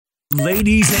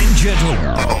Ladies and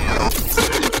gentlemen,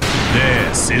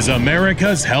 this is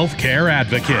America's Healthcare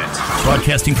Advocate.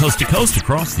 Broadcasting coast to coast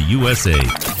across the USA.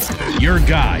 Your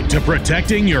guide to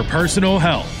protecting your personal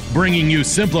health, bringing you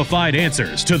simplified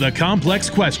answers to the complex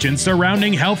questions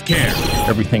surrounding healthcare.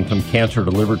 Everything from cancer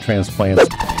to liver transplants.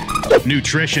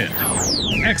 Nutrition,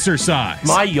 exercise,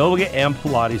 My yoga and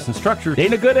Pilates instructor,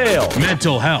 Dana Goodale.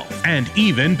 mental health, and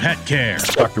even pet care.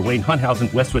 Dr. Wayne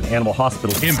Hunthausen, Westwood Animal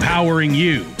Hospital. Empowering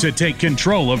you to take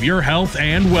control of your health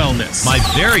and wellness. My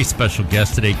very special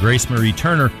guest today, Grace Marie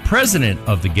Turner, president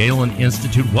of the Galen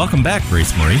Institute. Welcome back,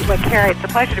 Grace Marie. Well, Carrie, it's a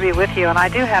pleasure to be with you, and I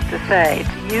do have to say,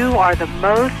 you are the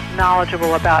most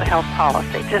knowledgeable about health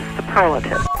policy, just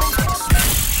superlative.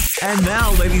 And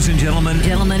now, ladies and gentlemen.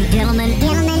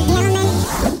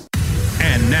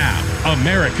 And now,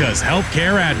 America's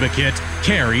Healthcare Advocate,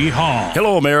 Carrie Hall.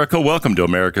 Hello, America. Welcome to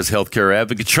America's Healthcare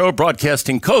Advocate Show,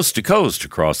 broadcasting coast to coast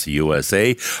across the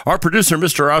USA. Our producer,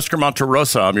 Mr. Oscar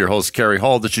Monterosa. I'm your host, Carrie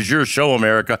Hall. This is your show,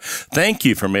 America. Thank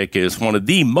you for making us one of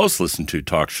the most listened to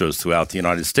talk shows throughout the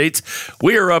United States.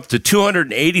 We are up to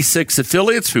 286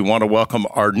 affiliates. We want to welcome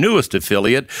our newest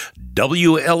affiliate,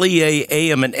 WLEA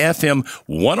AM and FM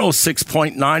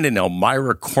 106.9 in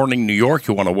Elmira, Corning, New York.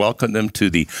 You want to welcome them to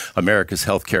the America's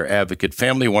Healthcare Advocate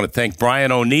family. You want to thank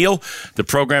Brian O'Neill, the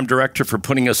program director, for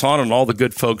putting us on, and all the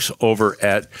good folks over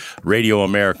at Radio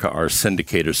America, our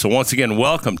syndicator. So once again,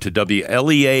 welcome to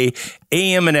WLEA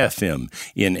AM and FM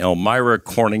in Elmira,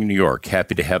 Corning, New York.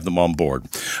 Happy to have them on board.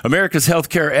 America's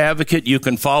Healthcare Advocate, you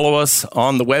can follow us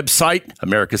on the website,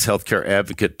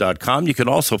 americashealthcareadvocate.com. You can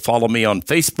also follow me on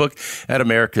Facebook at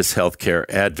America's Healthcare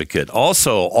Advocate.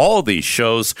 Also, all these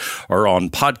shows are on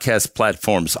podcast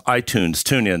platforms, iTunes,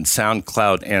 TuneIn,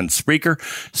 SoundCloud, and Spreaker.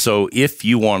 So if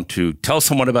you want to tell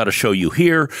someone about a show you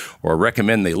hear or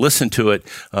recommend they listen to it,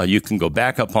 you can go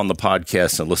back up on the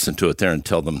podcast and listen to it there and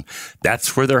tell them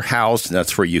that's where they're housed and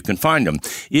that's where you can find them.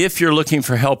 If you're looking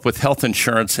for help with health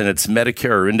insurance and it's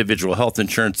Medicare or individual health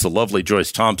insurance, the lovely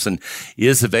Joyce Thompson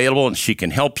is available and she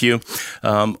can help you.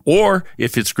 Or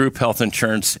if it's group health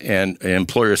insurance and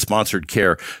employer-sponsored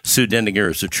care, Sue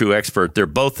Dendinger is a true expert. They're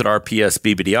both at RPS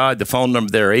BBDI. The phone number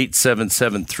there,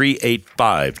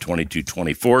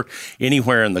 877-385-2224.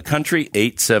 Anywhere in the country,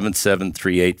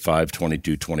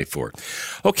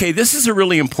 877-385-2224. Okay, this is a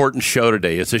really important show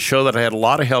today. It's a show that I had a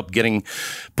lot of help getting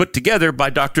put together by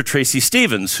Dr. Tracy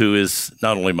Stevens, who is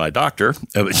not only my doctor,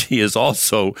 but she is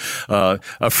also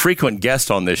a frequent guest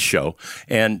on this show.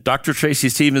 And Dr. Tracy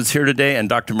Stevens here today and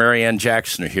Dr. Marianne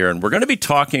Jackson are here. And we're going to be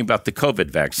talking about the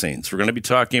COVID vaccines. We're going to be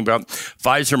talking about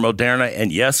Pfizer, Moderna,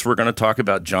 and yes, we're going to talk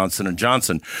about Johnson &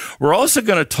 Johnson. We're also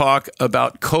going to talk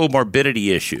about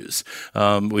comorbidity issues.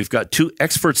 We've got two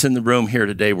experts in the room here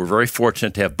today. We're very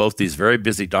fortunate to have both these very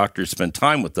busy doctors spend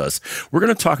time with us. We're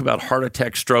going to talk about heart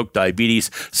attack, stroke, diabetes,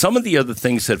 some of the other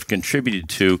things that have contributed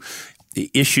to the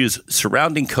issues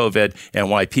surrounding COVID and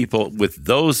why people with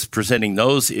those presenting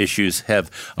those issues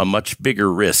have a much bigger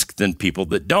risk than people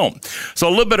that don't. So a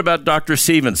little bit about Dr.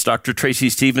 Stevens. Dr. Tracy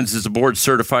Stevens is a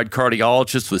board-certified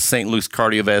cardiologist with St. Luke's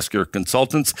Cardiovascular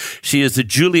Consultants. She is the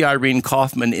Julie Irene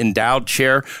Kaufman Endowed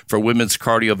Chair for Women's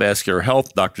Cardiovascular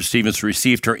Health. Dr. Stevens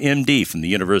received her MD from the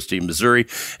University of Missouri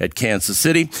at Kansas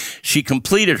City. She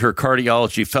completed her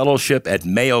cardiology fellowship at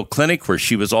Mayo Clinic, where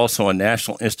she was also a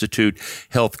National Institute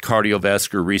Health Cardiovascular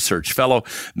Research Fellow,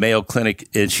 Mayo Clinic,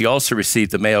 and she also received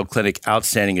the Mayo Clinic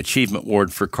Outstanding Achievement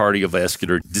Award for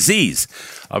Cardiovascular Disease.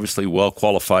 Obviously well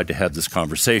qualified to have this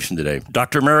conversation today.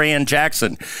 Dr. Marianne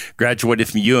Jackson graduated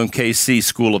from UMKC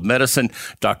School of Medicine.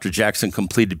 Dr. Jackson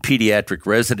completed pediatric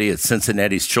residency at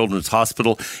Cincinnati's Children's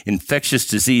Hospital, infectious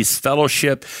disease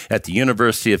fellowship at the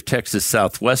University of Texas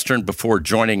Southwestern before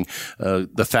joining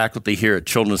the faculty here at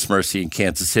Children's Mercy in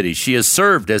Kansas City. She has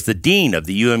served as the dean of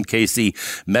the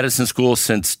UMKC Medicine School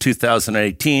since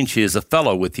 2018. She is a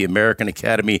fellow with the American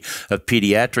Academy of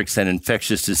Pediatrics and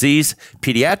Infectious Disease,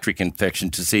 Pediatric Infectious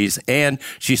Disease, and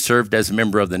she served as a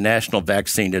member of the National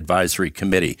Vaccine Advisory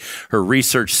Committee. Her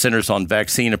research centers on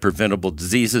vaccine and preventable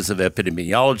diseases of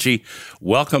epidemiology.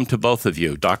 Welcome to both of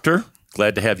you. Doctor,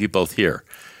 glad to have you both here.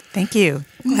 Thank you.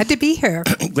 Glad to be here.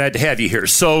 Glad to have you here.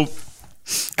 So,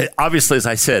 obviously, as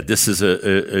I said, this is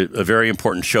a very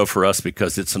important show for us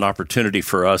because it's an opportunity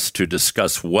for us to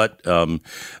discuss what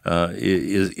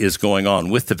is going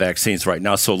on with the vaccines right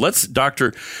now. So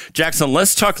Dr. Jackson,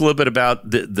 let's talk a little bit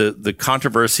about the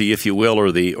controversy, if you will, or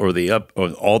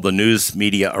all the news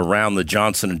media around the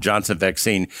Johnson & Johnson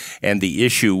vaccine and the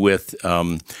issue with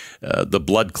the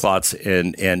blood clots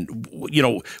and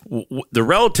the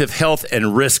relative health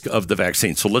and risk of the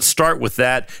vaccine. So let's start with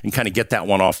that and kind of get that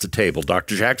one off the table.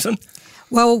 Dr. Jackson?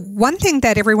 Well, one thing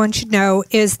that everyone should know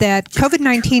is that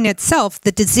COVID-19 itself,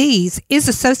 the disease, is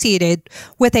associated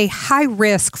with a high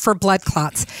risk for blood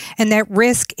clots. And that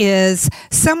risk is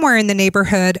somewhere in the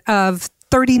neighborhood of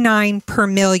 39 per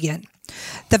million.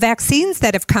 The vaccines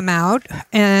that have come out,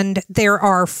 and there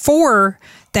are 4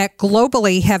 that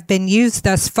globally have been used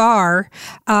thus far,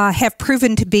 have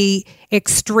proven to be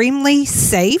extremely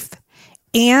safe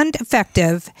and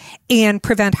effective and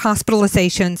prevent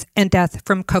hospitalizations and death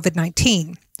from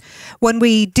COVID-19. When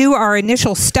we do our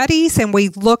initial studies and we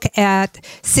look at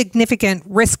significant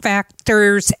risk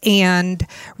factors and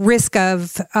risk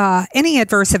of any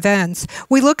adverse events,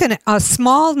 we look at a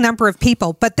small number of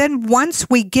people. But then once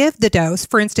we give the dose,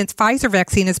 for instance, Pfizer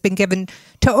vaccine has been given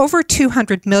to over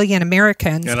 200 million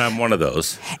Americans. And I'm one of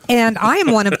those. And I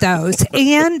am one of those.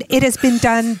 And it has been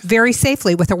done very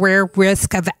safely with a rare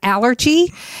risk of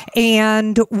allergy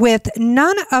and with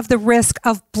none of the risk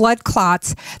of blood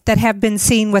clots that have been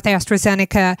seen with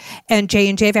AstraZeneca and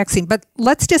J&J vaccine. But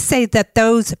let's just say that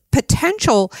those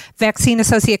potential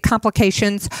vaccine-associated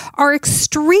complications are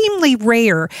extremely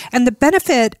rare, and the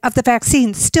benefit of the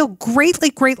vaccine still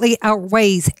greatly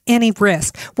outweighs any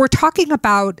risk. We're talking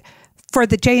about, for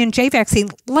the J&J vaccine,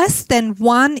 less than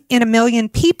 1 in a million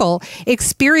people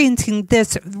experiencing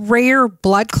this rare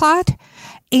blood clot,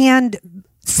 and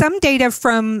some data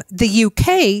from the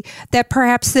UK that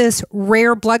perhaps this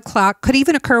rare blood clot could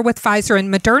even occur with Pfizer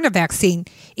and Moderna vaccine,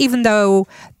 even though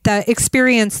the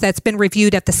experience that's been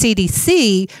reviewed at the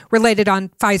CDC related on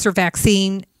Pfizer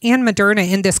vaccine and Moderna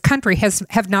in this country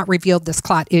have not revealed this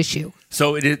clot issue.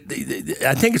 So I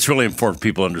think it's really important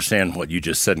people understand what you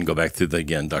just said and go back through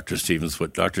again, Dr. Stevens,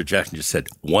 what Dr. Jackson just said,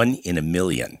 1 in a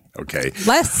million. Okay.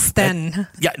 Less than.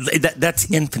 That's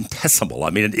infinitesimal. I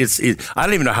mean, I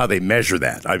don't even know how they measure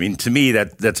that. I mean, to me,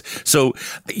 that's so,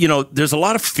 there's a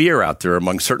lot of fear out there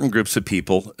among certain groups of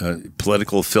people,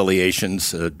 political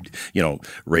affiliations,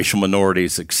 racial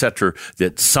minorities, et cetera,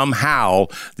 that somehow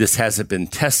this hasn't been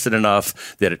tested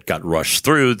enough, that it got rushed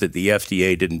through, that the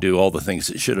FDA didn't do all the things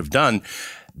it should have done.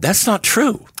 That's not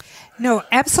true. No,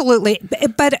 absolutely.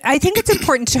 But I think it's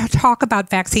important to talk about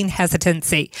vaccine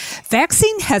hesitancy.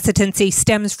 Vaccine hesitancy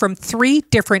stems from 3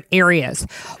 different areas.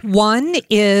 One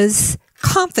is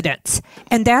confidence,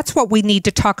 and that's what we need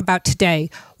to talk about today.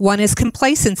 One is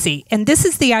complacency, and this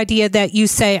is the idea that you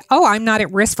say, oh, I'm not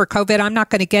at risk for COVID, I'm not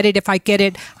going to get it. If I get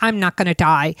it, I'm not going to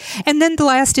die. And then the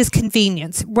last is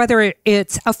convenience, whether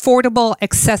it's affordable,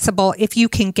 accessible, if you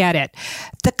can get it.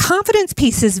 The confidence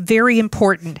piece is very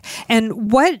important,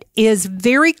 and what is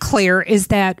very clear is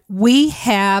that we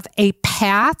have a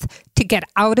path to get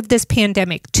out of this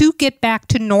pandemic, to get back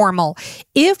to normal,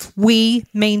 if we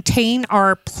maintain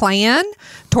our plan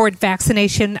toward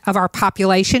vaccination of our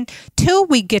population till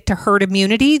we get to herd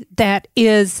immunity that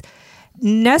is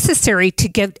necessary to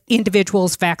get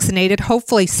individuals vaccinated,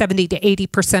 hopefully 70 to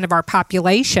 80% of our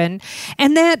population,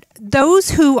 and that those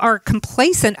who are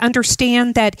complacent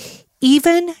understand that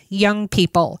even young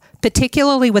people,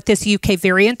 particularly with this UK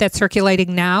variant that's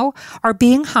circulating now, are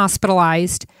being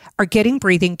hospitalized, are getting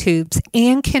breathing tubes,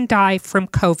 and can die from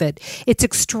COVID. It's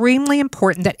extremely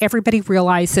important that everybody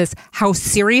realizes how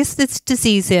serious this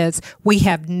disease is. We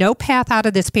have no path out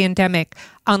of this pandemic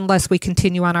unless we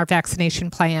continue on our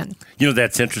vaccination plan.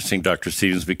 That's interesting, Dr.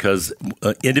 Stevens, because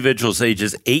individuals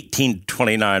ages 18 to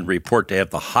 29 report to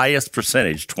have the highest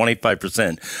percentage,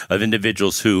 25% of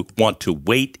individuals who want to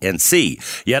wait and see.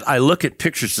 Yet I look at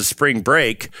pictures of spring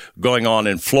break going on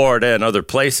in Florida and other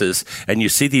places, and you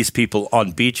see these people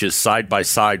on beaches side by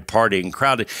side partying,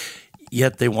 crowded.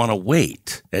 Yet they want to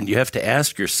wait. And you have to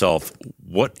ask yourself,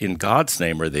 what in God's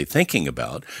name are they thinking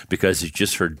about? Because you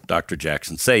just heard Dr.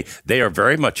 Jackson say they are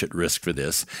very much at risk for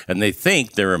this, and they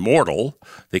think they're immortal.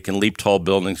 They can leap tall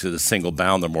buildings with a single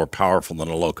bound. They're more powerful than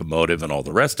a locomotive and all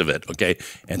the rest of it, okay?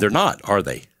 And they're not, are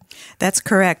they? That's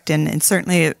correct, and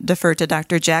certainly defer to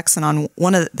Dr. Jackson on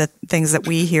one of the things that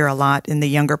we hear a lot in the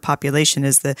younger population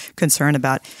is the concern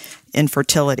about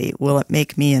infertility. Will it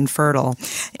make me infertile?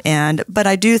 But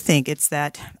I do think it's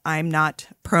that I'm not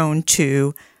prone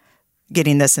to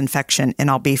getting this infection, and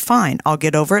I'll be fine. I'll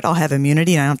get over it. I'll have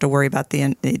immunity, and I don't have to worry about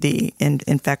the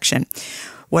infection.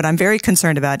 What I'm very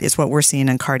concerned about is what we're seeing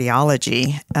in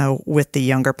cardiology with the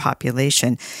younger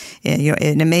population. And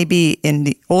it may be in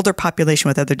the older population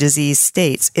with other disease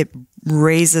states, it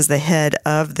raises the head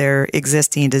of their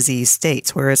existing disease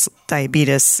states, where it's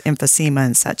diabetes, emphysema,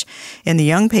 and such. In the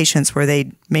young patients where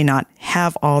they may not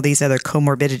have all these other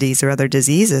comorbidities or other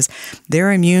diseases,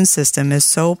 their immune system is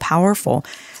so powerful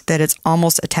that it's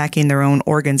almost attacking their own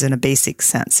organs in a basic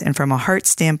sense. And from a heart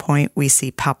standpoint, we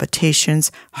see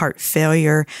palpitations, heart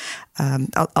failure,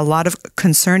 a lot of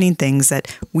concerning things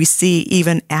that we see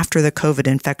even after the COVID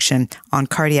infection on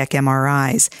cardiac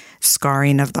MRIs,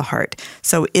 scarring of the heart.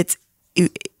 So if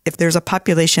there's a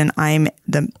population on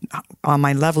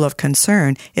my level of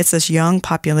concern, it's this young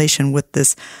population with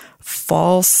this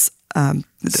false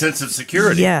sense of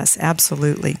security. Yes,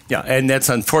 absolutely. Yeah, and that's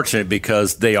unfortunate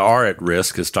because they are at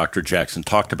risk, as Dr. Jackson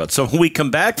talked about. So when we come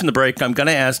back from the break, I'm going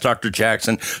to ask Dr.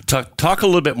 Jackson to talk a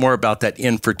little bit more about that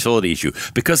infertility issue,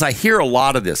 because I hear a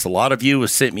lot of this. A lot of you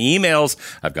have sent me emails.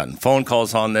 I've gotten phone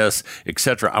calls on this,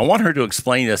 etc. I want her to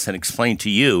explain this and explain to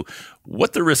you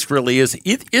what the risk really is.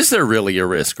 Is there really a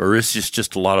risk, or is this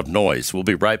just a lot of noise? We'll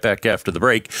be right back after the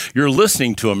break. You're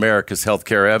listening to America's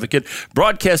Healthcare Advocate,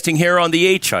 broadcasting here on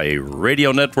the HIA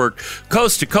Radio Network,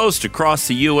 coast to coast across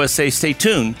the USA. Stay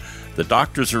tuned. The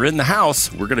doctors are in the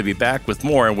house. We're going to be back with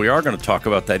more, and we are going to talk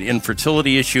about that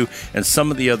infertility issue and some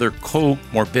of the other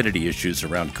comorbidity issues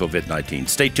around COVID-19.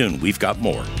 Stay tuned. We've got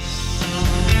more.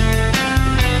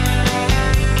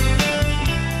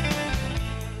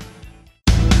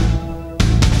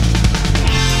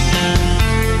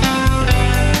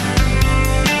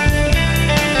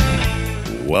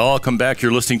 Welcome back.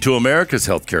 You're listening to America's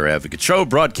Healthcare Advocate Show,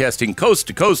 broadcasting coast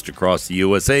to coast across the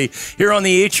USA here on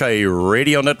the HIA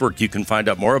Radio Network. You can find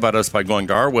out more about us by going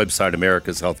to our website,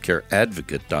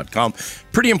 americashealthcareadvocate.com.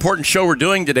 Pretty important show we're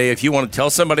doing today. If you want to tell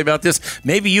somebody about this,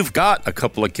 maybe you've got a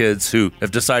couple of kids who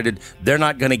have decided they're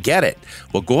not going to get it.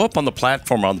 Well, go up on the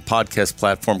platform, on the podcast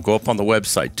platform, go up on the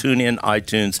website, TuneIn,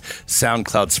 iTunes,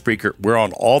 SoundCloud, Spreaker. We're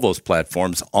on all those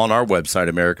platforms on our website,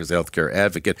 America's Healthcare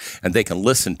Advocate, and they can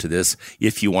listen to this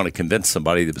if you want to convince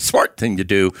somebody that the smart thing to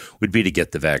do would be to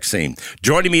get the vaccine.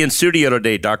 Joining me in studio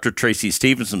today, Dr. Tracy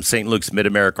Stevens from St. Luke's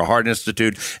Mid-America Heart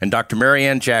Institute and Dr.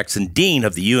 Marianne Jackson, Dean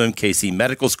of the UMKC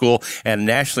Medical School and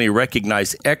nationally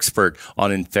recognized expert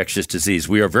on infectious disease.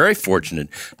 We are very fortunate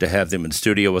to have them in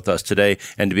studio with us today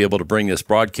and to be able to bring this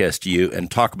broadcast to you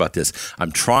and talk about this.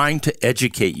 I'm trying to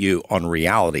educate you on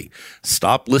reality.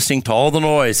 Stop listening to all the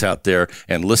noise out there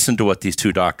and listen to what these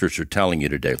two doctors are telling you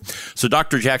today. So,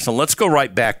 Dr. Jackson, let's go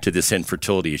right back to this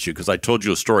infertility issue, because I told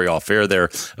you a story off air there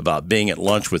about being at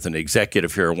lunch with an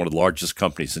executive here at one of the largest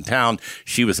companies in town.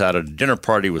 She was out at a dinner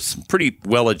party with some pretty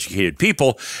well-educated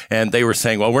people, and they were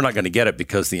saying, well, we're not going to get it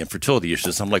because of the infertility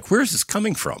issues. I'm like, where is this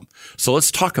coming from? So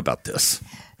let's talk about this.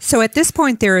 So at this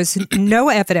point, there is no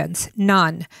evidence,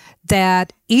 none,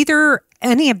 that either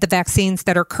any of the vaccines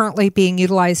that are currently being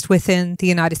utilized within the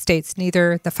United States,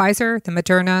 neither the Pfizer, the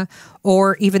Moderna,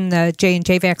 or even the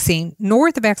J&J vaccine,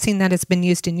 nor the vaccine that has been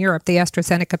used in Europe, the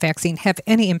AstraZeneca vaccine, have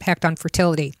any impact on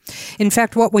fertility. In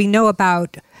fact, what we know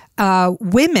about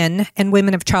women and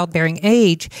women of childbearing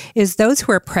age is those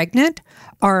who are pregnant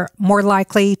are more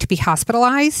likely to be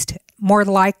hospitalized, more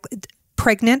likely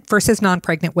pregnant versus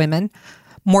non-pregnant women,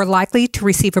 more likely to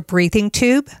receive a breathing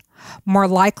tube, more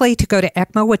likely to go to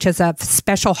ECMO, which is a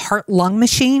special heart-lung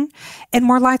machine, and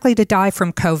more likely to die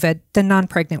from COVID than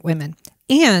non-pregnant women.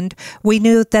 And we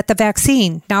knew that the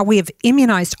vaccine, now we have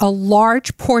immunized a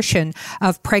large portion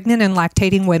of pregnant and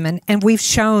lactating women, and we've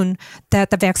shown that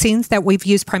the vaccines that we've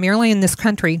used primarily in this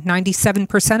country,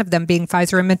 97% of them being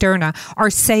Pfizer and Moderna, are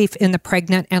safe in the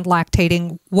pregnant and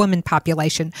lactating woman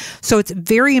population. So it's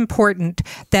very important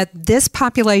that this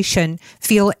population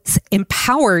feels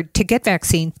empowered to get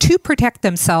vaccine to protect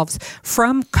themselves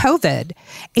from COVID.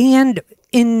 And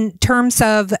in terms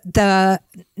of the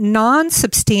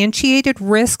non-substantiated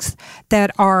risks that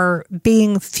are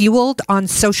being fueled on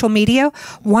social media,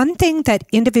 one thing that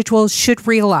individuals should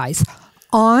realize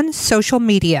on social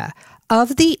media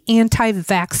of the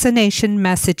anti-vaccination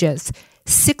messages,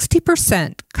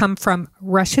 60% come from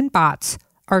Russian bots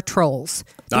or trolls.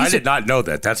 I did not know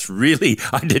that. I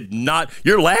did not.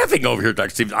 You're laughing over here, Dr.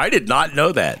 Stevens. I did not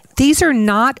know that. These are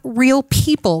not real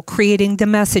people creating the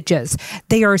messages.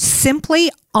 They are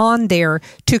simply on there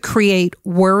to create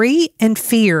worry and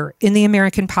fear in the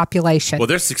American population. Well,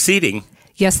 they're succeeding.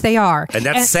 Yes, they are. And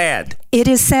that's sad. It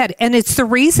is said, and it's the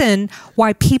reason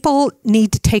why people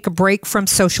need to take a break from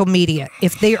social media.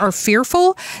 If they are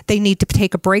fearful, they need to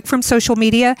take a break from social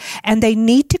media, and they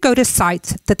need to go to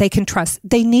sites that they can trust.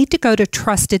 They need to go to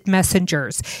trusted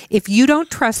messengers. If you don't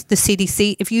trust the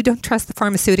CDC, if you don't trust the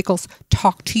pharmaceuticals,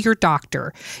 talk to your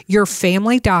doctor, your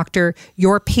family doctor,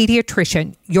 your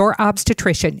pediatrician, your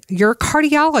obstetrician, your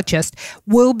cardiologist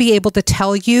will be able to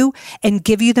tell you and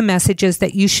give you the messages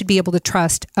that you should be able to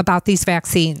trust about these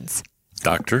vaccines.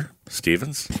 Dr.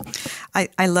 Stevens?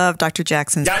 I love Dr.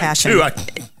 Jackson's passion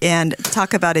and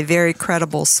talk about a very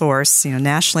credible source,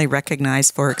 nationally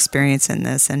recognized for experience in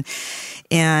this.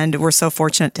 And we're so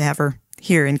fortunate to have her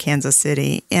here in Kansas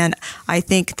City. And I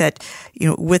think that,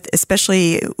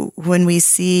 especially when we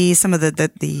see some of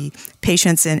the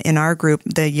patients in our group,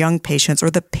 the young patients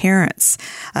or the parents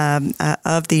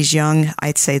of these young,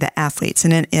 I'd say the athletes.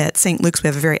 And at St. Luke's, we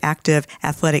have a very active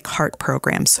athletic heart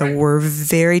program. So we're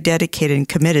very dedicated and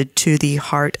committed to the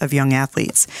heart of young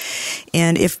athletes.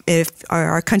 And if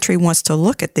our country wants to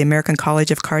look at the American College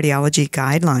of Cardiology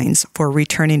guidelines for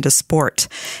returning to sport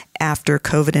after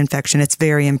COVID infection, it's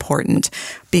very important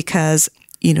because,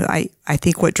 I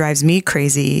think what drives me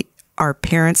crazy are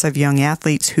parents of young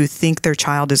athletes who think their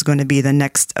child is going to be the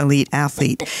next elite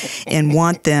athlete and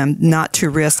want them not to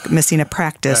risk missing a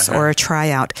practice or a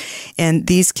tryout. And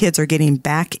these kids are getting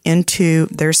back into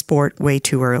their sport way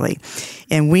too early.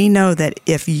 And we know that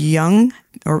if young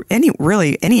or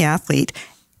any athlete,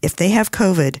 if they have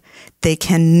COVID, they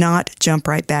cannot jump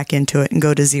right back into it and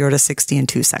go to 0 to 60 in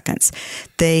 2 seconds.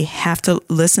 They have to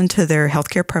listen to their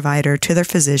healthcare provider, to their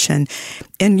physician,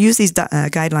 and use these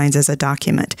guidelines as a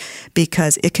document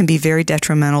because it can be very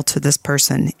detrimental to this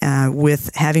person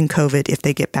with having COVID if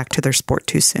they get back to their sport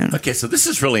too soon. Okay, so this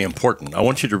is really important. I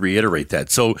want you to reiterate that.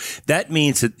 So that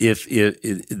means that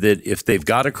if they've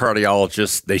got a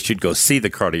cardiologist, they should go see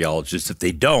the cardiologist. If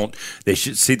they don't, they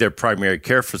should see their primary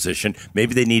care physician.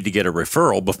 Maybe they need to get a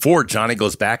referral before Johnny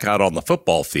goes back out on the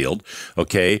football field,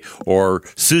 okay, or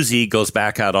Susie goes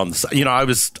back out on the. I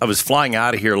was flying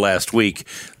out of here last week,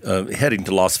 heading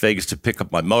to Las Vegas to pick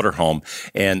up my motorhome,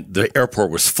 and the airport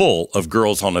was full of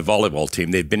girls on a volleyball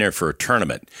team. They'd been there for a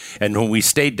tournament, and when we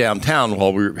stayed downtown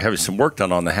while we were having some work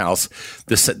done on the house,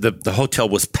 the hotel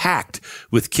was packed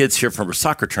with kids here from a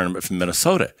soccer tournament from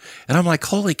Minnesota, and I'm like,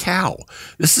 holy cow,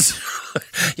 this is,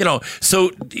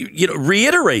 So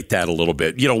reiterate that a little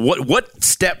bit. What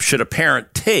steps should a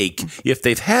parent take if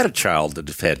they've had a child that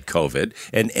have had COVID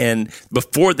and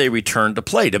before they return to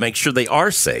play to make sure they are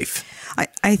safe?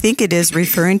 I think it is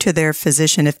referring to their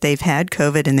physician if they've had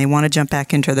COVID and they want to jump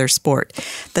back into their sport.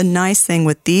 The nice thing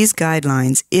with these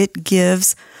guidelines, it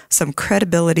gives some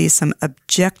credibility, some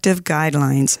objective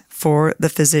guidelines for the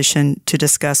physician to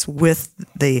discuss with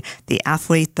the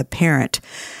athlete, the parent,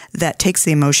 that takes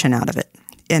the emotion out of it.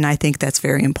 And I think that's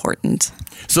very important.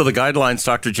 So the guidelines,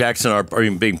 Dr. Jackson, are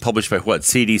being published by what,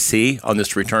 CDC on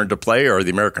this return to play, or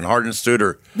the American Heart Institute?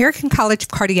 Or American College of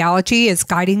Cardiology is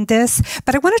guiding this.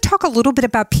 But I want to talk a little bit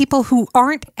about people who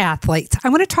aren't athletes. I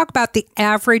want to talk about the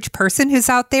average person who's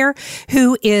out there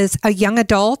who is a young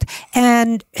adult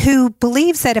and who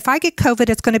believes that if I get COVID,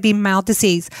 it's going to be mild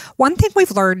disease. One thing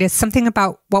we've learned is something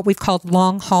about what we've called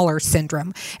long hauler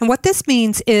syndrome. And what this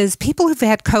means is people who've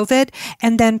had COVID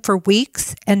and then for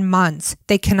weeks and months,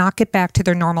 they cannot get back to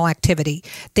their normal activity.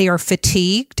 They are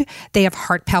fatigued, they have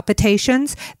heart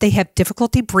palpitations, they have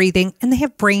difficulty breathing, and they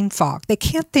have brain fog. They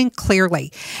can't think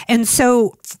clearly. And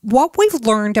so what we've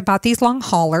learned about these long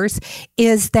haulers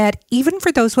is that even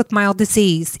for those with mild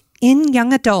disease, in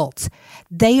young adults,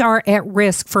 they are at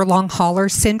risk for long hauler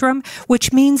syndrome,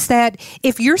 which means that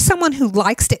if you're someone who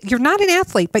likes to, you're not an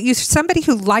athlete, but you're somebody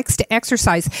who likes to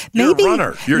exercise. Maybe you're a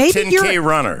runner. You're a 10K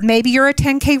runner. Maybe you're a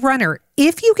 10K runner.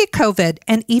 If you get COVID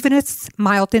and even it's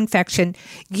mild infection,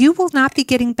 you will not be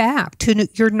getting back to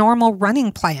your normal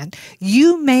running plan.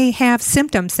 You may have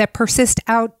symptoms that persist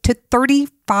out to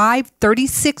 35,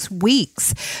 36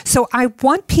 weeks. So I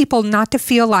want people not to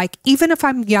feel like, even if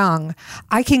I'm young,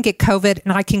 I can get COVID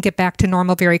and I can get back to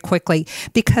normal very quickly,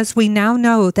 because we now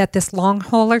know that this long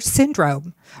hauler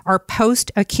syndrome, or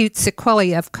post-acute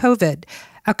sequelae of COVID,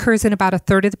 occurs in about a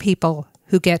third of the people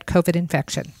who get COVID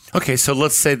infection. Okay, so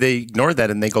let's say they ignore that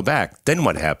and they go back. Then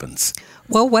what happens?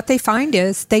 Well, what they find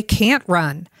is they can't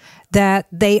run. that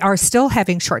they are still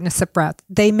having shortness of breath.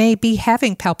 They may be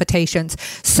having palpitations.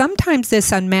 Sometimes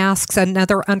this unmasks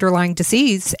another underlying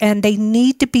disease, and they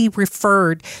need to be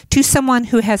referred to someone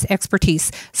who has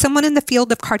expertise. Someone in the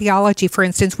field of cardiology, for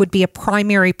instance, would be a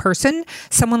primary person,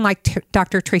 someone like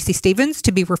Dr. Tracy Stevens,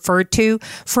 to be referred to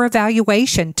for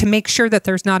evaluation to make sure that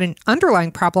there's not an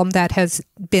underlying problem that has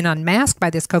been unmasked by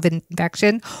this COVID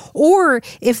infection, or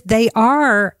if they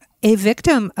are a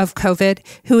victim of COVID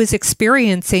who is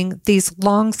experiencing these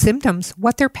long symptoms,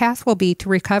 what their path will be to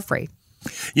recovery.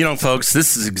 You know, folks,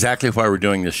 this is exactly why we're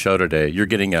doing this show today. You're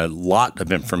getting a lot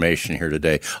of information here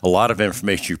today, a lot of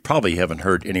information you probably haven't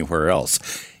heard anywhere else.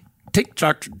 Take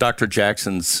Dr.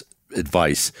 Jackson's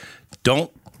advice.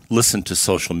 Don't listen to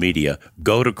social media.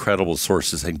 Go to credible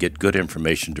sources and get good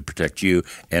information to protect you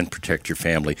and protect your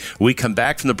family. When we come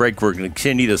back from the break, we're going to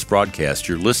continue this broadcast.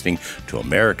 You're listening to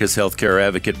America's Healthcare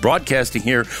Advocate, broadcasting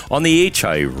here on the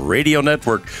HI Radio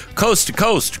Network, coast to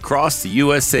coast across the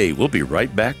USA. We'll be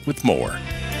right back with more.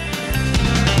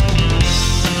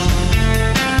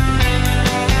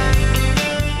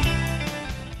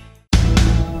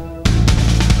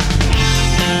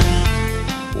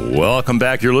 Welcome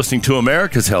back. You're listening to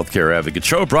America's Healthcare Advocate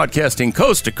Show, broadcasting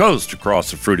coast to coast across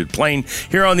the fruited plain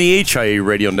here on the HIA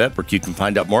Radio Network. You can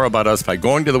find out more about us by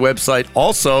going to the website.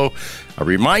 Also, I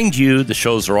remind you, the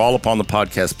shows are all up on the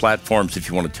podcast platforms if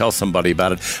you want to tell somebody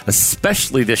about it,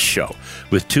 especially this show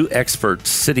with two experts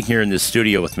sitting here in this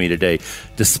studio with me today,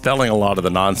 dispelling a lot of the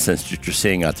nonsense that you're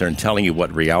seeing out there and telling you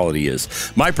what reality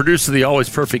is. My producer, the always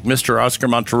perfect Mr. Oscar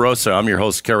Monterosa. I'm your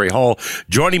host, Kerry Hall.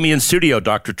 Joining me in studio,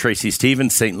 Dr. Tracy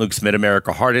Stevens, St. Luke's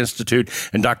Mid-America Heart Institute,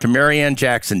 and Dr. Marianne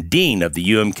Jackson, Dean of the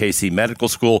UMKC Medical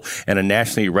School and a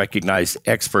nationally recognized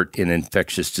expert in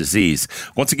infectious disease.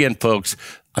 Once again, folks,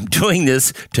 I'm doing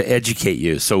this to educate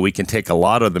you so we can take a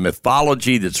lot of the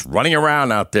mythology that's running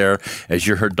around out there, as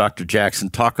you heard Dr. Jackson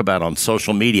talk about on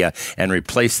social media, and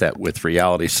replace that with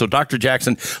reality. So, Dr.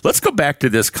 Jackson, let's go back to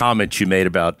this comment you made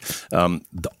about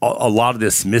a lot of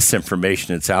this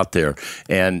misinformation that's out there,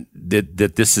 and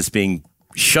that this is being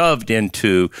shoved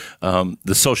into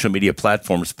the social media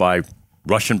platforms by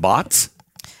Russian bots?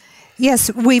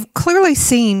 Yes, we've clearly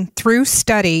seen through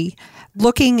study,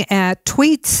 looking at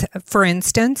tweets, for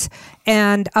instance,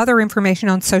 and other information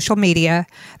on social media,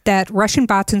 that Russian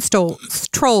bots and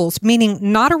trolls, meaning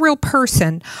not a real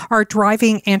person, are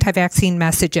driving anti-vaccine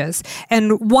messages.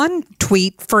 And one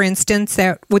tweet, for instance,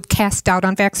 that would cast doubt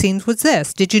on vaccines was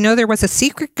this: did you know there was a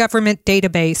secret government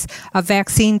database of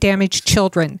vaccine-damaged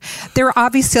children? There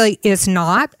obviously is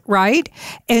not, right?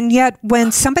 And yet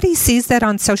when somebody sees that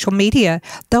on social media,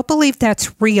 they'll believe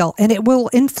that's real, and it will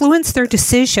influence their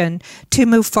decision to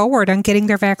move forward on getting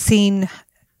their vaccine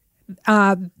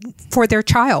for their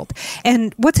child.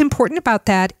 And what's important about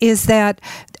that is that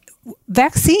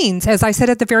vaccines, as I said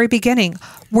at the very beginning,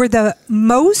 were the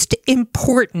most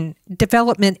important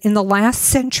development in the last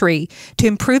century to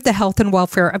improve the health and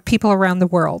welfare of people around the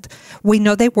world. We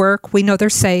know they work. We know they're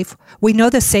safe. We know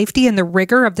the safety and the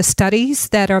rigor of the studies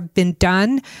that have been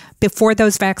done before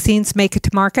those vaccines make it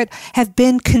to market have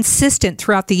been consistent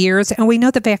throughout the years. And we know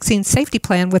the vaccine safety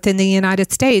plan within the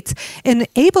United States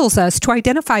enables us to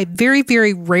identify very,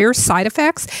 very rare side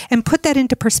effects and put that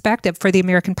into perspective for the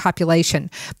American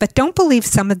population. But don't believe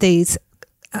some of these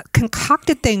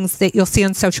concocted things that you'll see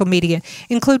on social media,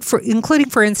 including,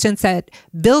 for instance, that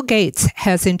Bill Gates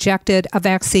has injected a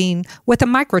vaccine with a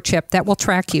microchip that will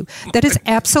track you. That is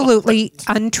absolutely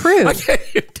untrue.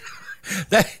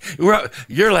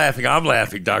 You're laughing. I'm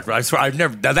laughing, Doctor. I swear I've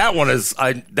never. That one is.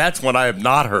 That's one I have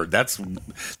not heard.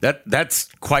 That's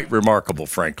quite remarkable,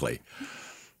 frankly.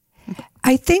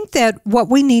 I think that what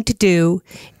we need to do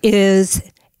is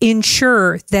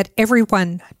ensure that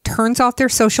everyone turns off their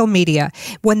social media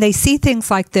when they see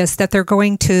things like this, that they're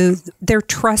going to their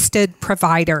trusted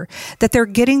provider, that they're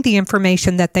getting the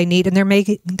information that they need and they're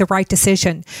making the right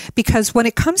decision. Because when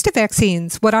it comes to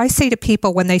vaccines, what I say to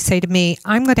people when they say to me,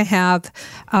 I'm going to have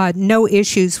no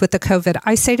issues with the COVID,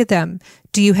 I say to them,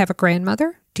 do you have a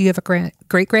grandmother? Do you have a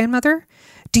great-grandmother?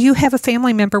 Do you have a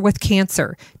family member with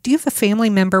cancer? Do you have a family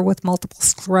member with multiple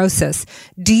sclerosis?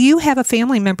 Do you have a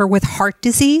family member with heart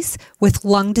disease, with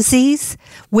lung disease,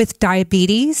 with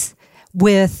diabetes,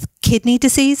 with kidney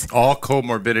disease? All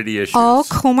comorbidity issues. All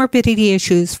comorbidity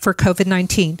issues for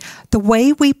COVID-19. The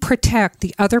way we protect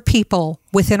the other people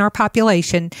within our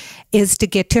population is to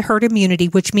get to herd immunity,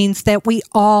 which means that we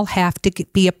all have to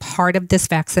be a part of this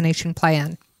vaccination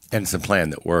plan. And it's a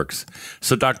plan that works.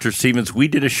 So, Dr. Stevens, we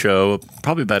did a show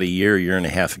probably about a year and a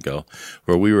half ago,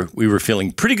 where we were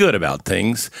feeling pretty good about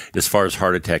things as far as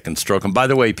heart attack and stroke. And by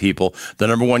the way, people, the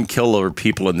number one killer of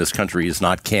people in this country is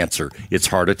not cancer. It's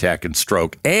heart attack and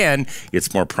stroke. And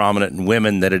it's more prominent in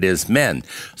women than it is men.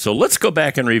 So let's go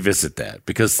back and revisit that,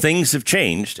 because things have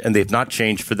changed, and they've not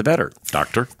changed for the better.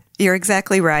 Doctor? You're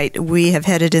exactly right. We have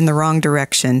headed in the wrong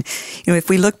direction. If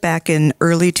we look back in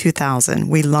early 2000,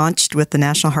 we launched with the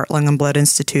National Heart, Lung, and Blood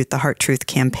Institute the Heart Truth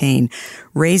campaign,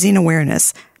 raising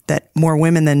awareness that more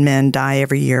women than men die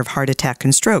every year of heart attack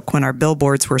and stroke, when our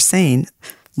billboards were saying,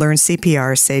 learn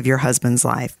CPR, save your husband's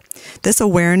life. This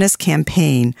awareness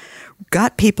campaign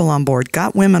got people on board,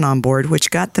 got women on board,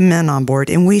 which got the men on board,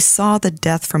 and we saw the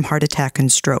death from heart attack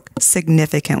and stroke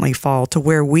significantly fall to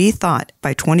where we thought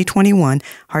by 2021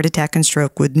 heart attack and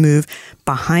stroke would move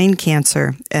behind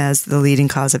cancer as the leading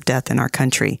cause of death in our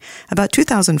country. About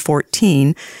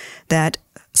 2014, that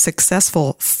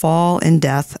successful fall in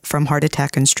death from heart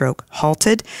attack and stroke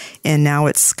halted, and now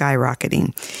it's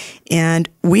skyrocketing. And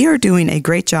we are doing a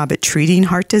great job at treating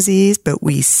heart disease, but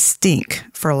we stink,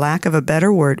 for lack of a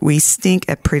better word, we stink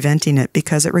at preventing it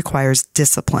because it requires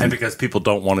discipline. And because people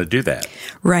don't want to do that.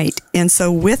 Right. And so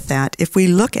with that, if we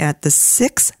look at the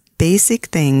 6 basic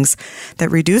things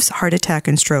that reduce heart attack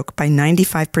and stroke by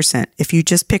 95%. If you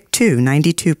just pick 2,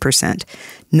 92%.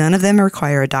 None of them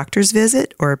require a doctor's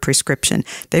visit or a prescription.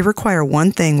 They require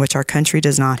one thing which our country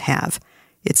does not have.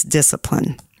 It's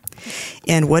discipline.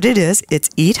 And what it is,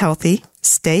 it's eat healthy,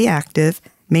 stay active,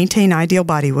 maintain ideal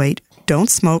body weight,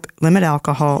 don't smoke, limit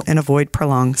alcohol, and avoid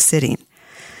prolonged sitting.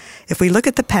 If we look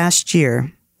at the past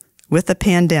year with the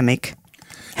pandemic,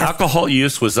 alcohol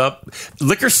use was up.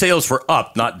 Liquor sales were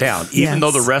up, not down, even Yes.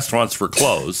 though the restaurants were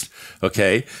closed.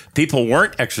 Okay. People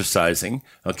weren't exercising,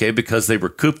 okay, because they were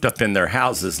cooped up in their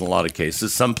houses in a lot of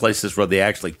cases, some places where they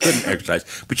actually couldn't exercise.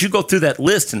 But you go through that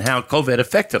list and how COVID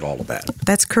affected all of that.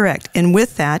 That's correct. And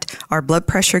with that, our blood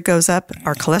pressure goes up,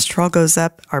 our cholesterol goes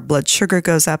up, our blood sugar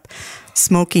goes up,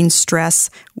 smoking, stress.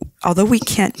 Although we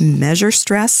can't measure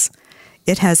stress,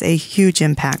 it has a huge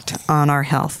impact on our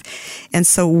health. And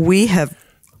so we have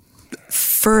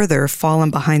further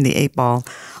fallen behind the 8 ball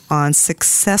on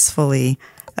successfully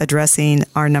addressing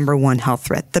our number one health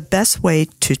threat. The best way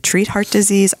to treat heart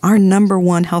disease, our number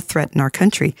one health threat in our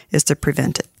country, is to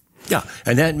prevent it. Yeah,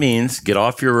 and that means get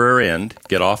off your rear end,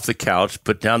 get off the couch,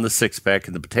 put down the six-pack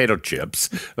and the potato chips,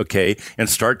 okay, and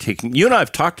start taking – you and I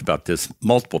have talked about this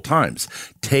multiple times.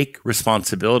 Take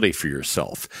responsibility for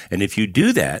yourself. And if you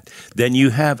do that, then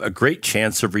you have a great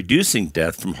chance of reducing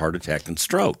death from heart attack and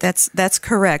stroke. That's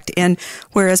correct. And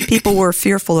whereas people were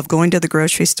fearful of going to the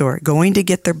grocery store, going to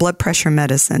get their blood pressure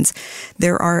medicines,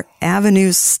 there are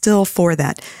avenues still for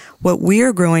that. What we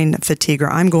are growing fatigue, or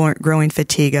I'm growing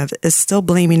fatigue of, is still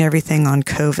blaming everything on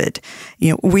COVID.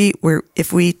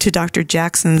 If we, to Dr.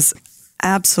 Jackson's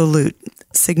absolute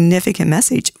significant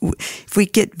message, if we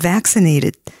get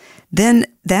vaccinated, then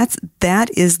that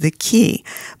is the key.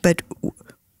 But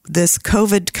this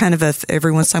COVID kind of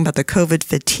everyone's talking about the COVID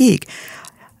fatigue.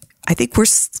 I think we're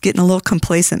getting a little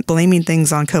complacent blaming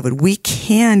things on COVID. We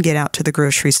can get out to the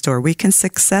grocery store. We can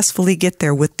successfully get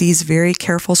there with these very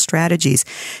careful strategies.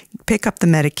 Pick up the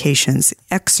medications,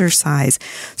 exercise.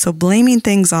 So blaming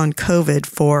things on COVID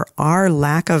for our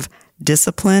lack of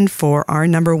discipline, for our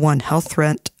number one health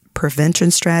threat prevention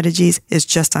strategies, is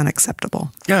just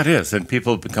unacceptable. Yeah, it is. And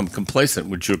people have become complacent.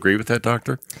 Would you agree with that,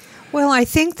 Doctor? Well, I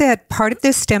think that part of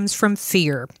this stems from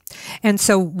fear. And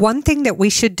so one thing that we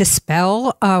should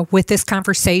dispel with this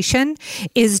conversation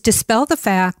is dispel the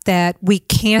fact that we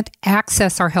can't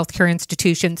access our healthcare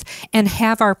institutions and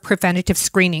have our preventative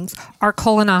screenings, our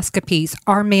colonoscopies,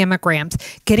 our mammograms,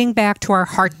 getting back to our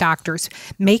heart doctors,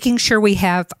 making sure we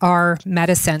have our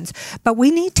medicines. But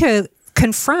we need to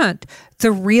confront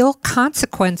the real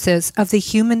consequences of the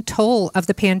human toll of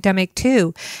the pandemic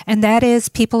too. And that is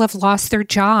people have lost their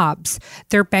jobs.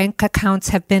 Their bank accounts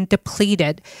have been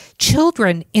depleted.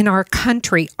 Children in our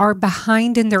country are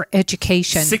behind in their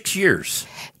education. 6 years.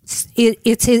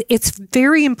 It's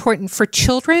very important for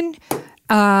children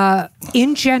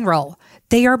in general.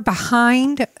 They are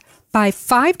behind by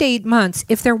 5 to 8 months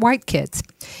if they're white kids.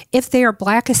 If they are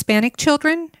Black Hispanic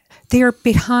children, they are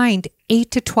behind 8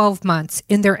 to 12 months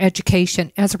in their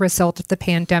education as a result of the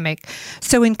pandemic.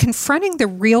 So in confronting the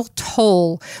real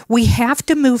toll, we have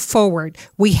to move forward.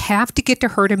 We have to get to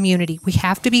herd immunity. We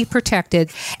have to be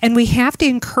protected. And we have to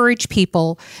encourage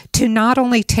people to not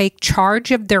only take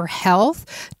charge of their health,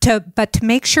 but to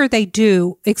make sure they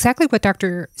do exactly what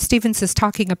Dr. Stevens is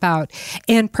talking about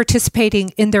and participating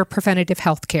in their preventative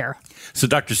health care. So,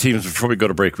 Dr. Stevens, before we go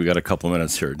to break, we got a couple of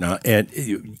minutes here. Now, and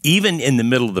even in the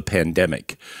middle of the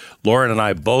pandemic, Lauren and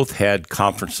I both had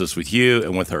conferences with you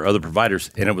and with our other providers,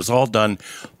 and it was all done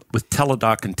with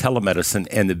teledoc and telemedicine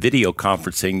and the video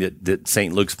conferencing that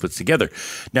St. Luke's puts together.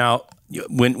 Now,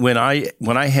 when I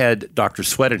had Dr.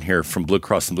 Sweat in here from Blue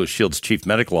Cross and Blue Shield's chief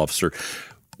medical officer,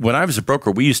 when I was a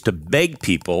broker, we used to beg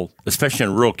people, especially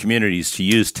in rural communities, to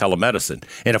use telemedicine.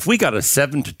 And if we got a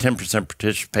 7 to 10%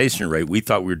 participation rate, we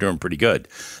thought we were doing pretty good.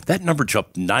 That number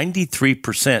jumped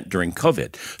 93% during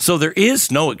COVID. So there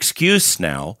is no excuse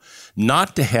now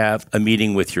not to have a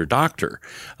meeting with your doctor.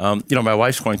 My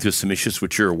wife's going through some issues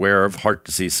which you're aware of, heart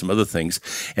disease, some other things.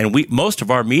 And most of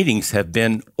our meetings have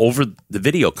been over the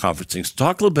video conferencing. So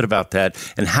talk a little bit about that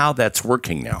and how that's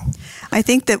working now. I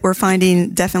think that we're finding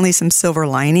definitely some silver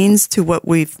linings to what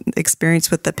we've experienced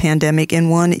with the pandemic.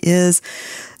 And one is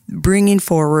bringing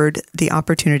forward the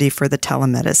opportunity for the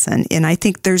telemedicine. And I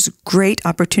think there's great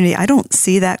opportunity. I don't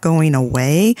see that going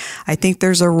away. I think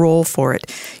there's a role for it.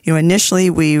 Initially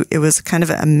it was kind of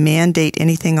a mandate,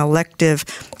 anything elective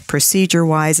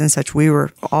procedure-wise and such, we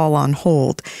were all on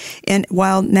hold. And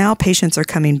while now patients are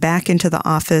coming back into the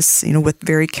office, with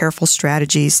very careful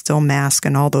strategies, still mask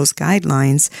and all those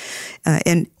guidelines,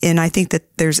 and I think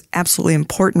that there's absolutely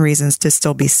important reasons to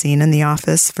still be seen in the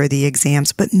office for the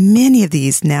exams, but many of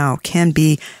these now can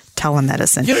be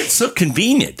telemedicine. It's so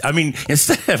convenient. I mean,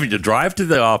 instead of having to drive to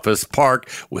the office, park,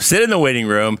 sit in the waiting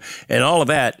room, and all of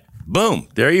that, boom,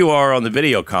 there you are on the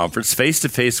video conference,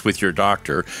 face-to-face with your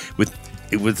doctor,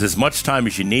 with as much time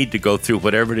as you need to go through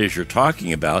whatever it is you're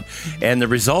talking about, and the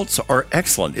results are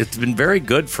excellent. It's been very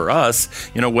good for us,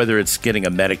 whether it's getting a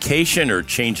medication or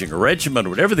changing a regimen or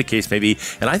whatever the case may be,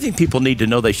 and I think people need to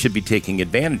know they should be taking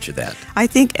advantage of that. I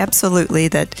think absolutely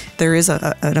that there is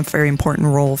a very important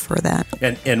role for that.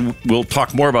 And we'll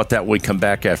talk more about that when we come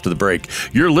back after the break.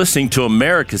 You're listening to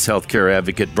America's Healthcare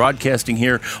Advocate, broadcasting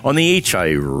here on the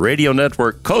HI Radio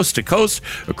Network, coast to coast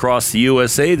across the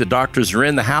USA. The doctors are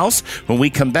in the house. When we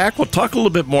come back, we'll talk a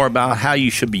little bit more about how you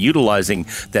should be utilizing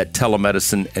that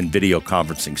telemedicine and video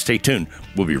conferencing. Stay tuned.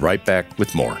 We'll be right back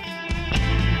with more.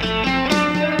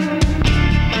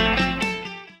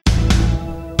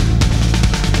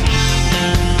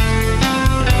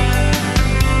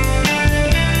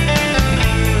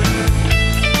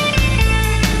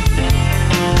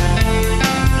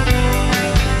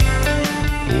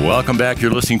 Welcome back.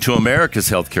 You're listening to America's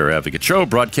Healthcare Advocate Show,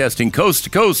 broadcasting coast to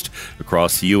coast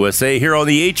across the USA here on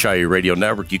the HI Radio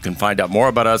Network. You can find out more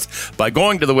about us by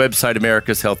going to the website,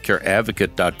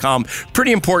 americashealthcareadvocate.com.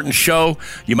 Pretty important show.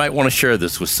 You might want to share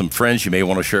this with some friends. You may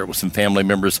want to share it with some family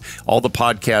members. All the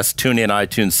podcasts, tune in,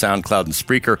 iTunes, SoundCloud, and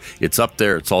Spreaker. It's up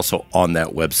there. It's also on that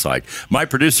website. My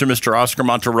producer, Mr. Oscar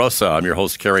Monterosa. I'm your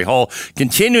host, Kerry Hall.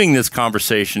 Continuing this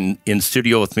conversation in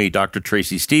studio with me, Dr.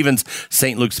 Tracy Stevens,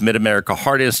 St. Luke's Mid-America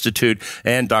Heart Institute,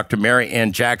 and Dr. Mary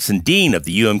Ann Jackson, Dean of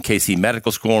the UMKC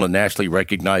Medical School and a nationally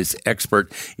recognized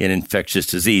expert in infectious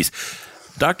disease.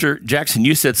 Dr. Jackson,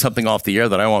 you said something off the air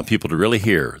that I want people to really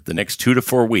hear. The next 2 to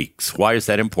 4 weeks. Why is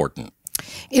that important?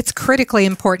 It's critically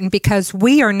important because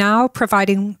we are now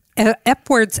providing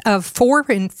upwards of 4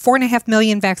 and 4.5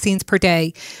 million vaccines per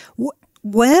day.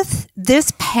 With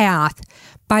this path,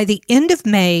 by the end of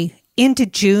May into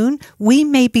June, we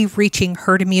may be reaching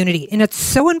herd immunity. And it's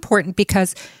so important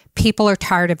because people are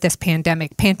tired of this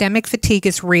pandemic. Pandemic fatigue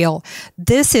is real.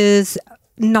 This is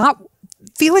not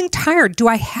feeling tired. Do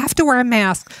I have to wear a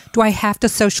mask? Do I have to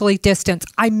socially distance?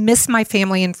 I miss my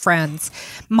family and friends.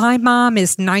 My mom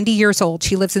is 90 years old.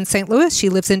 She lives in St. Louis. She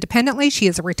lives independently. She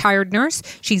is a retired nurse.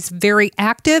 She's very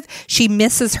active. She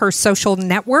misses her social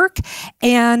network.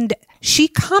 And she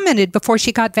commented before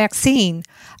she got vaccine,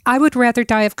 I would rather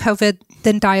die of COVID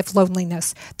than die of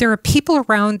loneliness. There are people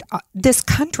around this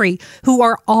country who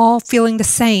are all feeling the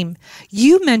same.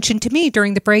 You mentioned to me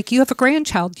during the break, you have a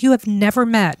grandchild you have never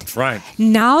met. Right.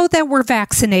 Now that we're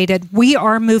vaccinated, we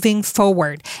are moving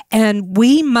forward, and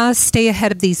we must stay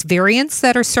ahead of these variants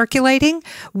that are circulating.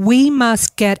 We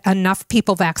must get enough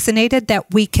people vaccinated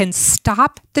that we can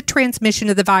stop the transmission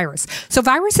of the virus. So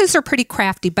viruses are pretty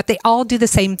crafty, but they all do the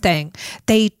same thing.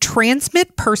 They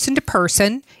transmit person to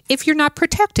person if you're not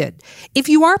protected. If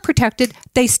you are protected,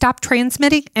 they stop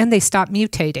transmitting and they stop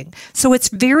mutating. So it's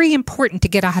very important to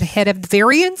get out ahead of the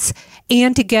variants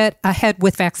and to get ahead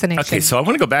with vaccination. Okay, so I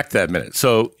want to go back to that a minute.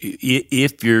 So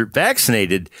if you're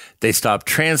vaccinated, they stop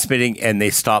transmitting and they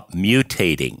stop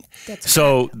mutating.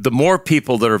 So the more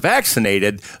people that are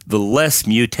vaccinated, the less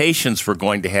mutations we're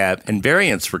going to have and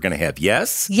variants we're going to have.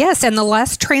 Yes? Yes, and the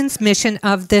less transmission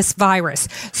of this virus.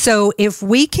 So if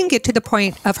we can get to the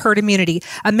point of herd immunity,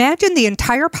 imagine the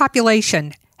entire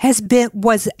population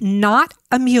was not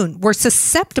immune. We're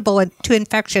susceptible to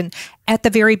infection at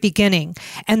the very beginning.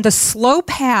 And the slow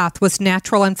path was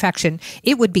natural infection.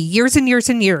 It would be years and years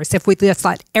and years if we just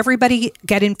let everybody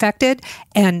get infected,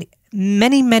 and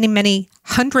many, many, many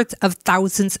hundreds of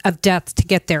thousands of deaths to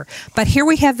get there. But here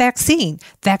we have vaccine.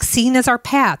 Vaccine is our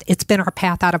path. It's been our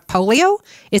path out of polio.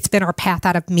 It's been our path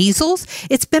out of measles.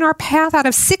 It's been our path out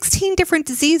of 16 different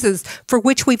diseases for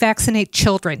which we vaccinate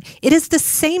children. It is the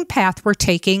same path we're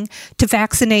taking to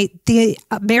vaccinate the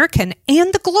American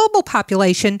and the global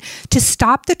population to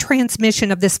stop the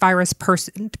transmission of this virus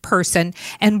person to person.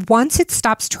 And once it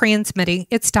stops transmitting,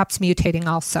 it stops mutating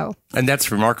also. And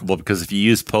that's remarkable, because if you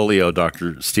use polio,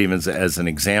 Dr. Stevens, as an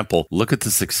example, look at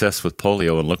the success with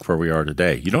polio and look where we are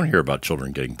today. You don't hear about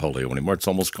children getting polio anymore. It's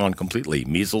almost gone completely.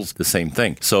 Measles, the same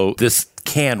thing. So this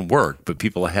can work, but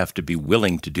people have to be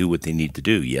willing to do what they need to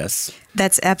do, yes?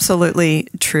 That's absolutely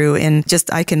true. And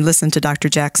I can listen to Dr.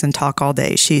 Jackson talk all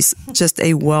day. She's just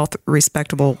a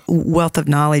respectable wealth of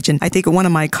knowledge. And I think one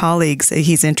of my colleagues,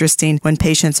 he's interesting when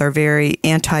patients are very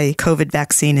anti-COVID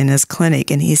vaccine in his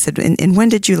clinic. And he said, and when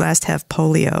did you last have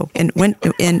polio?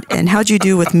 And how'd you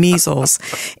do with measles?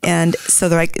 And so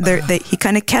he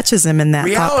kind of catches them in that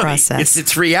thought process.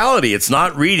 It's reality. It's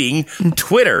not reading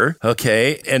Twitter,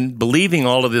 okay, and believing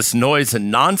all of this noise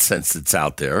and nonsense that's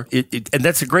out there. And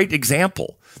that's a great example.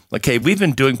 Okay, we've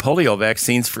been doing polio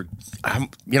vaccines for,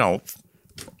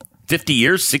 50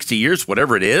 years, 60 years,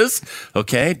 whatever it is.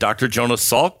 Okay, Dr. Jonas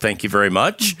Salk, thank you very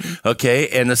much. Mm-hmm. Okay,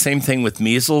 and the same thing with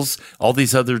measles, all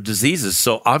these other diseases.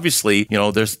 So obviously,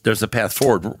 there's a path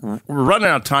forward. We're running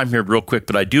out of time here real quick,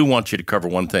 but I do want you to cover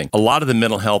one thing. A lot of the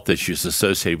mental health issues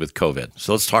associated with COVID.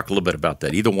 So let's talk a little bit about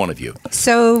that, either one of you.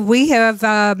 So we have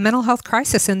a mental health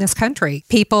crisis in this country.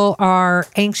 People are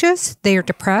anxious, they are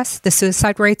depressed, the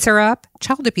suicide rates are up,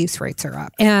 child abuse rates are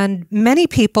up, and many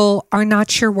people are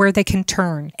not sure where they can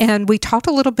turn. And we talked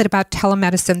a little bit about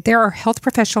telemedicine. There are health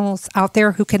professionals out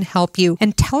there who can help you.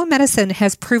 And telemedicine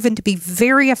has proven to be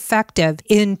very effective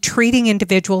in treating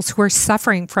individuals who are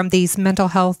suffering from these mental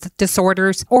health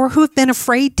disorders, or who have been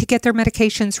afraid to get their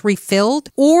medications refilled,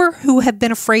 or who have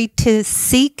been afraid to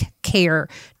seek care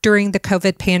during the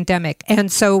COVID pandemic.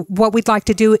 And so what we'd like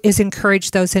to do is encourage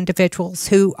those individuals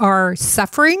who are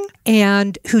suffering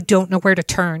and who don't know where to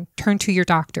turn to your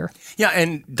doctor. Yeah,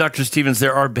 and Dr. Stevens,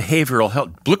 there are behavioral health.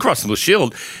 Blue Cross and Blue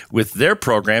Shield, with their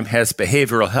program, has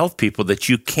behavioral health people that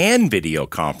you can video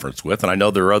conference with. And I know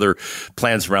there are other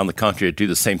plans around the country that do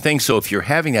the same thing. So if you're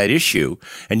having that issue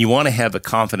and you want to have a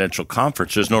confidential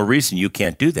conference, there's no reason you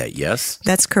can't do that, yes?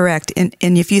 That's correct. And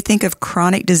if you think of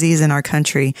chronic disease in our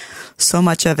country, so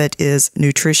much of it is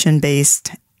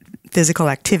nutrition-based, physical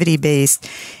activity-based,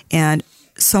 and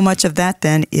so much of that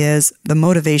then is the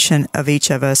motivation of each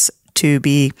of us to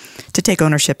take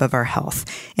ownership of our health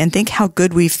and think how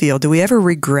good we feel. Do we ever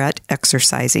regret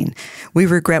exercising? We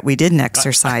regret we didn't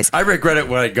exercise. I regret it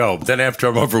when I go, but then after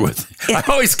I'm over with, I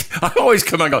always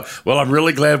come and go, well, I'm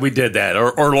really glad we did that.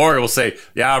 Or Lori will say,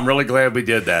 yeah, I'm really glad we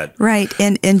did that. Right.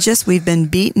 And just we've been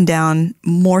beaten down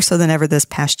more so than ever this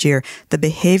past year. The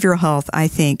behavioral health, I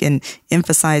think, and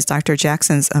emphasize Dr.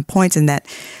 Jackson's points in that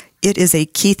it is a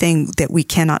key thing that we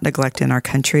cannot neglect in our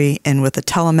country. And with the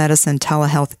telemedicine,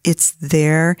 telehealth, it's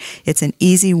there. It's an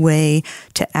easy way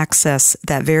to access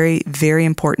that very, very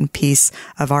important piece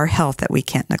of our health that we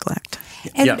can't neglect.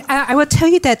 And yeah. I will tell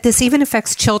you that this even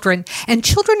affects children. And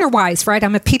children are wise, right?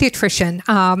 I'm a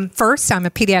pediatrician. First, I'm a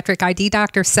pediatric ID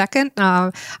doctor. Second,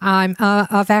 I'm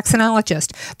a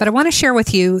vaccinologist. But I want to share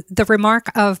with you the remark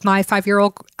of my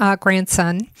 5-year-old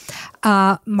grandson.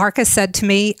 Marcus said to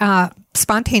me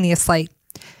spontaneously,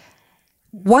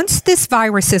 once this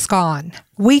virus is gone,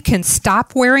 we can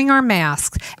stop wearing our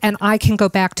masks and I can go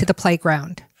back to the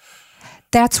playground.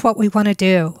 That's what we want to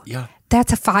do. Yeah.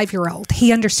 That's a 5-year-old.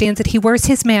 He understands that he wears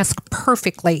his mask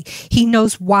perfectly. He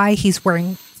knows why he's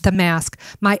wearing the mask.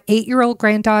 My 8-year-old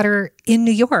granddaughter in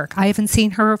New York, I haven't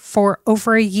seen her for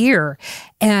over a year.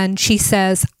 And she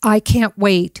says, I can't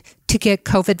wait to get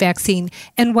COVID vaccine.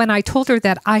 And when I told her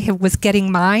that I was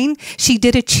getting mine, she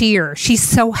did a cheer. She's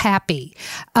so happy.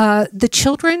 The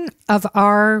children of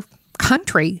our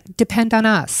country depend on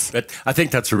us. I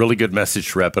think that's a really good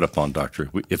message to wrap it up on, Doctor.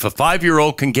 If a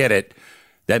 5-year-old can get it,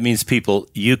 That means, people,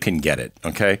 you can get it,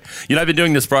 okay? You know, I've been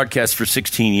doing this broadcast for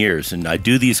 16 years, and I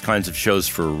do these kinds of shows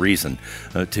for a reason,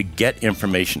 to get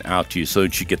information out to you so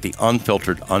that you get the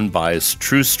unfiltered, unbiased,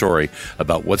 true story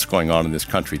about what's going on in this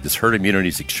country. This herd immunity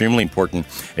is extremely important.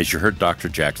 As you heard Dr.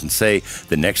 Jackson say,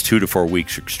 the next 2 to 4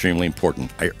 weeks are extremely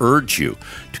important. I urge you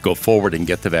to go forward and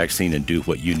get the vaccine and do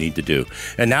what you need to do.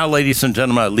 And now, ladies and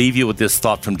gentlemen, I leave you with this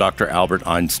thought from Dr. Albert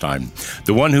Einstein.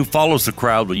 The one who follows the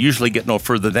crowd will usually get no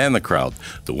further than the crowd.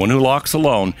 The one who walks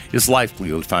alone is likely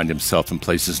to find himself in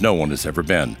places no one has ever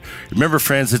been. Remember,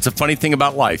 friends, it's a funny thing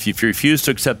about life. If you refuse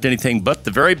to accept anything but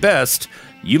the very best,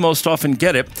 you most often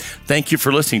get it. Thank you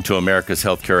for listening to America's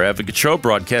Healthcare Advocate Show,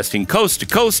 broadcasting coast to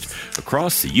coast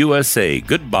across the USA.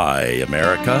 Goodbye,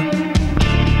 America.